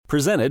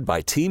Presented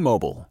by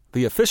T-Mobile,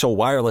 the official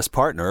wireless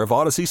partner of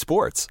Odyssey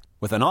Sports.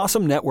 With an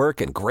awesome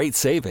network and great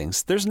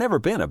savings, there's never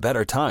been a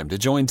better time to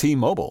join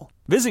T-Mobile.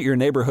 Visit your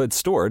neighborhood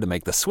store to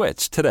make the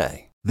switch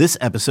today. This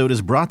episode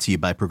is brought to you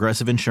by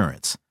Progressive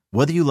Insurance.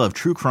 Whether you love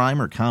true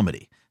crime or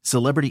comedy,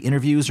 celebrity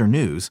interviews or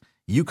news,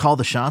 you call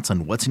the shots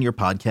on what's in your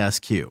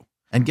podcast queue.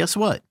 And guess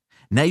what?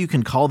 Now you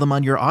can call them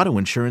on your auto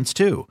insurance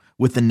too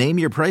with the Name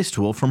Your Price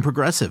tool from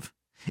Progressive.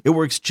 It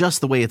works just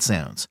the way it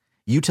sounds.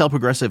 You tell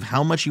Progressive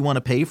how much you want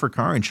to pay for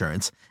car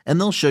insurance, and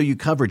they'll show you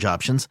coverage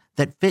options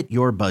that fit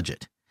your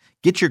budget.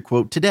 Get your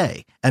quote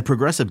today at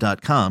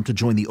Progressive.com to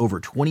join the over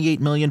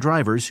 28 million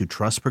drivers who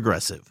trust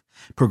Progressive.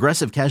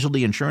 Progressive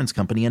Casualty Insurance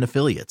Company and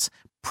Affiliates.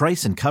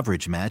 Price and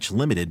coverage match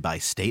limited by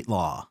state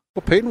law.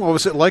 Well, Peyton, what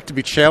was it like to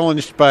be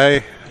challenged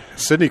by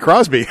Sidney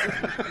Crosby?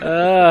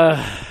 I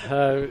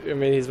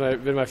mean, he's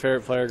been my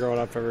favorite player growing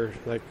up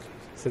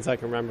since I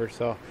can remember.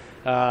 So,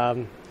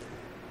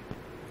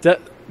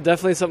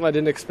 definitely something I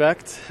didn't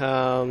expect.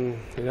 But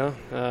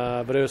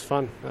it was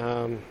fun.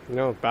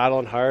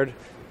 Battling hard.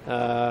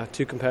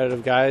 Two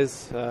competitive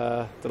guys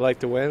that like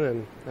to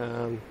win,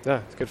 and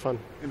it's good fun.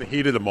 In the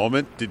heat of the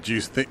moment, did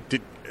you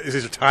think? Is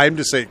there time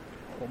to say,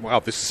 "Wow,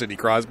 this is Sidney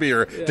Crosby,"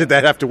 or did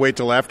that have to wait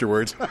till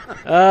afterwards? With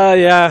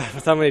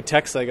how many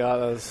texts I got,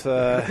 I was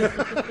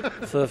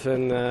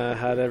flipping.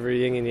 Had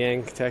every yin and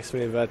yang text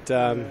me, but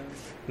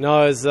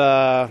no, it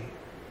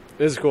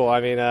was cool. I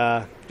mean,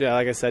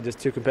 like I said, just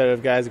two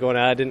competitive guys going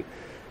at it.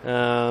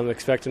 Didn't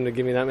expect him to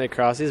give me that many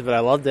crosses, but I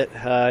loved it.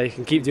 You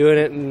can keep doing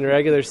it in the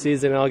regular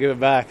season, and I'll give it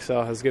back. So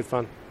it was good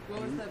fun.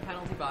 What was the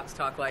penalty box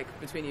talk like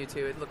between you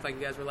two? It looked like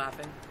you guys were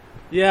laughing.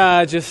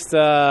 Yeah, just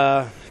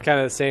kind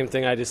of the same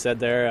thing I just said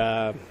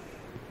there.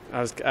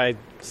 I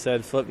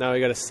said, "Flip, now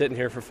we got to sit in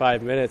here for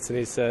 5 minutes," and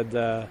he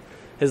said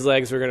his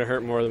legs were going to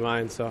hurt more than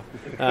mine. So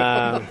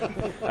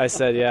I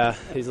said, "Yeah,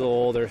 he's a little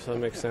older, so it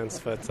makes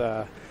sense." But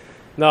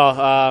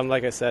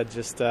like I said,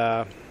 just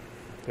I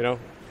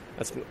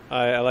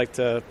like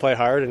to play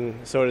hard,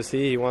 and so does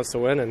he. He wants to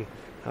win, and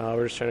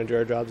we're just trying to do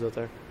our jobs out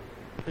there.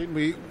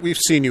 We've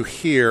seen you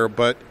here,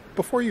 but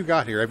before you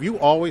got here, have you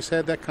always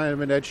had that kind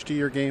of an edge to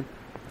your game?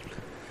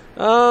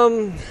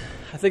 I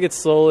think it's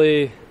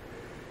slowly.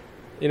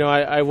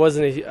 I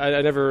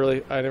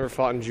never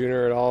fought in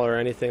junior at all or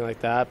anything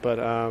like that. But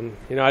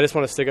I just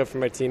want to stick up for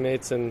my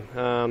teammates and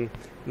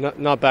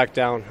not back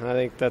down. I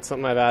think that's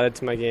something I've added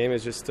to my game.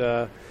 Is just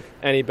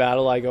any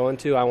battle I go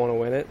into, I want to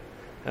win it.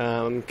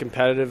 I'm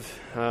competitive.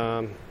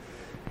 I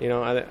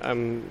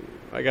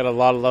got a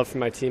lot of love for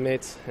my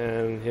teammates,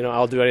 and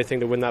I'll do anything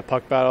to win that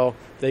puck battle.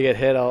 If they get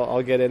hit,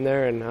 I'll get in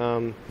there, and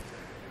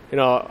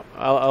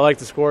I like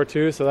to score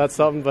too, so that's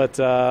something. But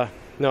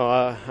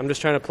I'm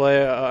just trying to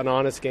play an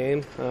honest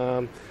game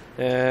and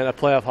a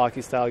playoff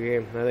hockey style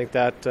game. And I think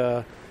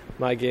that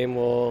my game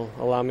will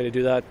allow me to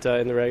do that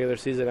in the regular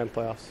season and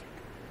playoffs.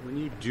 When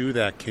you do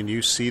that, can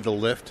you see the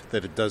lift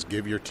that it does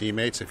give your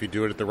teammates if you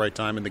do it at the right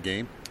time in the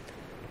game?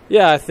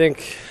 Yeah, I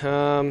think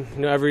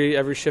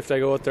every shift I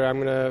go out there,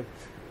 I'm going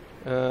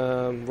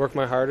to work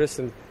my hardest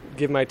and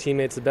give my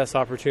teammates the best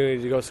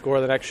opportunity to go score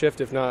the next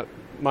shift, if not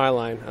my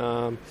line.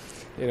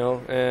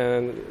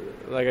 And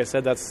like I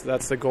said, that's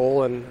the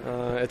goal, and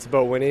it's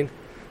about winning,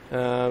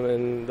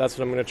 and that's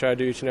what I'm going to try to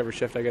do each and every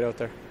shift I get out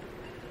there.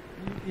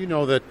 You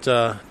know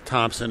that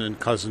Thompson and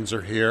Cousins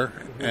are here,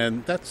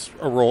 and that's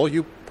a role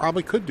you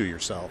probably could do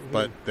yourself,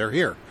 but they're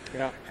here.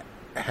 Yeah.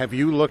 Have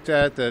you looked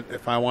at that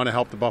if I want to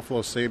help the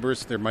Buffalo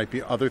Sabres, there might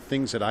be other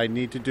things that I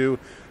need to do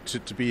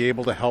to be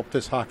able to help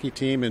this hockey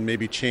team and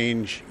maybe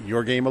change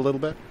your game a little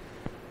bit?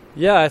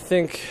 Yeah, I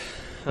think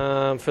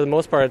for the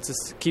most part, it's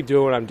just keep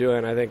doing what I'm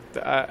doing. I think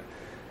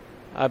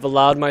I've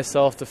allowed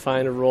myself to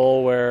find a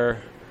role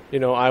where,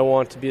 I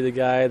want to be the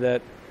guy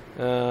that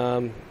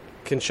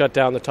can shut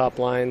down the top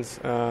lines,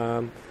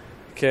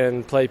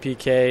 can play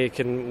PK,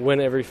 can win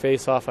every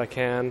face-off I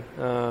can.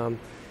 I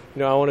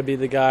want to be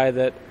the guy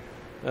that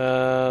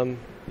that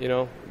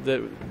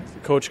the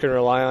coach can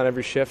rely on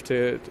every shift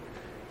to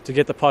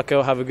get the puck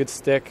out, have a good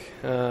stick,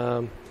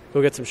 go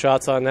get some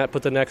shots on that,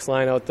 put the next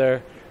line out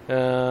there.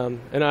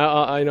 And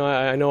I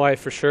know I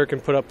for sure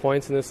can put up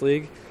points in this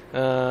league.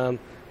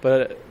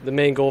 But the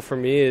main goal for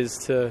me is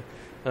to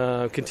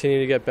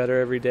continue to get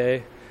better every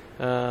day.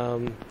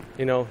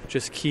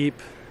 Just keep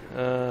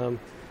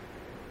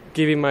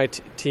giving my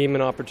team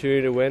an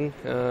opportunity to win.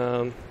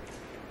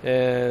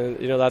 And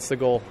that's the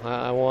goal.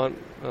 I want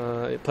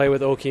play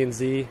with Oki and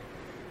Z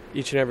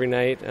each and every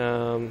night.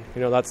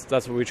 That's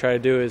what we try to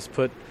do, is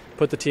put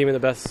the team in the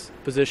best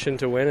position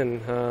to win,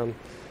 and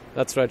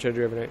that's what I try to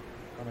do every night.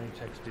 How many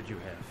texts did you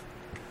have?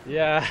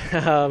 Yeah,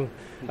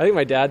 I think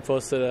my dad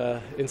posted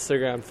an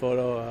Instagram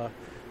photo.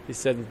 He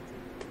said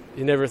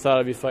he never thought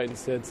I'd be fighting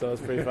Sid, so it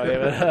was pretty funny.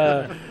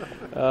 But,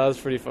 it was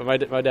pretty fun. My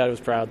dad was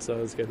proud, so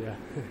it was good, yeah.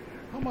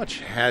 How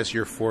much has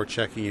your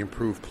forechecking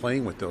improved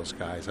playing with those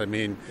guys? I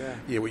mean,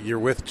 you're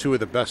with two of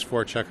the best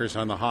forecheckers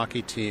on the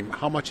hockey team.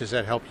 How much has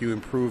that helped you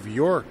improve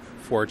your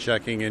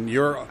forechecking and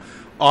your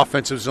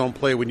offensive zone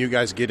play when you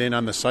guys get in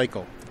on the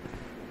cycle?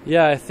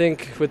 Yeah, I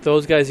think with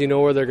those guys, you know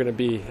where they're going to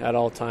be at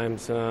all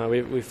times.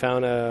 We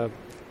found a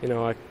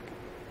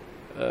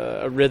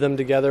rhythm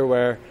together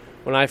where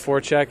when I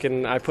forecheck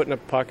and I put in a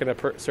puck in a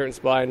certain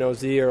spot, I know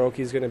Z or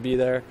Oki's going to be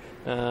there.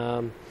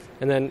 And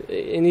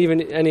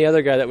even any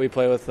other guy that we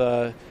play with,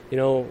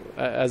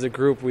 as a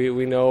group,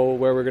 we know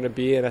where we're going to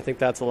be, and I think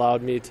that's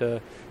allowed me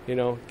to,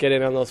 get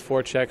in on those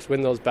forechecks,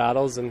 win those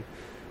battles. And,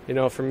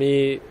 for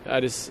me, I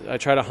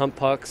try to hump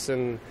pucks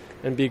and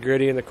be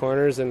gritty in the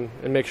corners and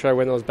make sure I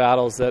win those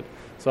battles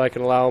so I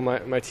can allow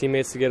my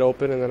teammates to get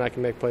open and then I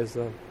can make plays to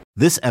them.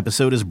 This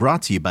episode is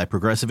brought to you by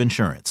Progressive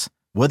Insurance.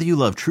 Whether you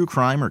love true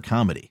crime or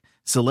comedy,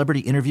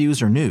 celebrity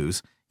interviews or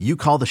news, you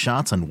call the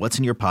shots on what's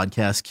in your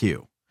podcast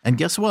queue. And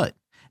guess what?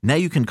 Now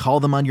you can call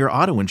them on your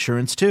auto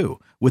insurance too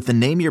with the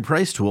Name Your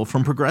Price tool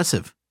from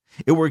Progressive.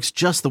 It works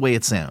just the way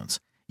it sounds.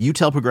 You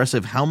tell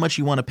Progressive how much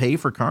you want to pay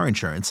for car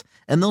insurance,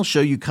 and they'll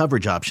show you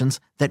coverage options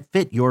that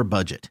fit your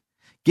budget.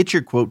 Get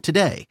your quote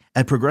today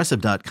at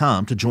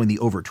Progressive.com to join the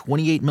over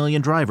 28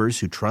 million drivers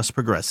who trust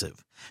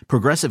Progressive.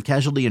 Progressive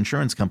Casualty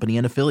Insurance Company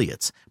and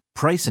Affiliates.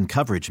 Price and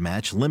coverage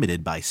match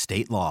limited by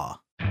state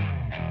law.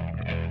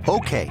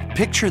 Okay,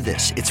 picture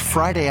this. It's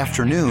Friday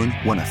afternoon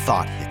when a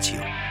thought hits you.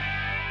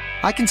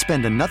 I can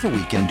spend another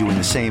weekend doing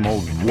the same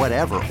old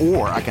whatever,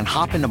 or I can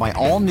hop into my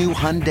all-new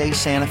Hyundai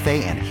Santa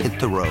Fe and hit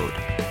the road.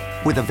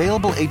 With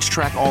available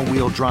H-Track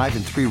all-wheel drive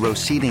and 3-row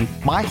seating,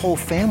 my whole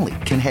family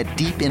can head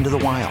deep into the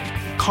wild.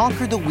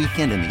 Conquer the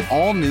weekend in the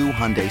all-new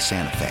Hyundai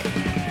Santa Fe.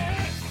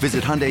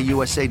 Visit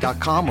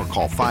HyundaiUSA.com or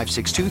call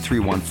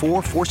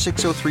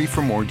 562-314-4603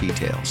 for more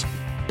details.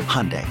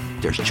 Hyundai,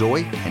 there's joy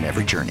in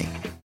every journey.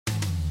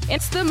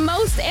 It's the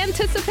most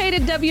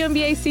anticipated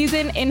WNBA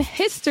season in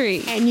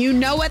history. And you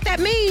know what that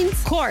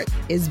means. Court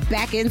is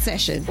back in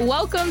session.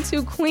 Welcome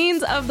to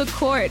Queens of the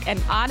Court,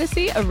 an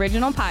Odyssey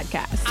original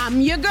podcast.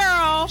 I'm your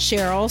girl,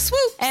 Cheryl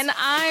Swoops. And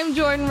I'm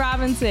Jordan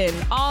Robinson.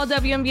 All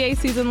WNBA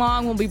season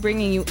long, we'll be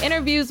bringing you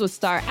interviews with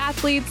star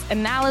athletes,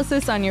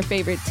 analysis on your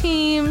favorite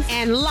teams,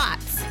 and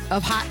lots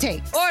of hot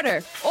takes.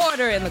 Order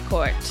in the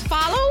court.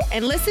 Follow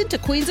and listen to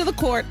Queens of the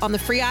Court on the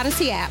free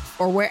Odyssey app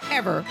or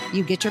wherever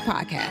you get your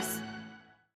podcasts.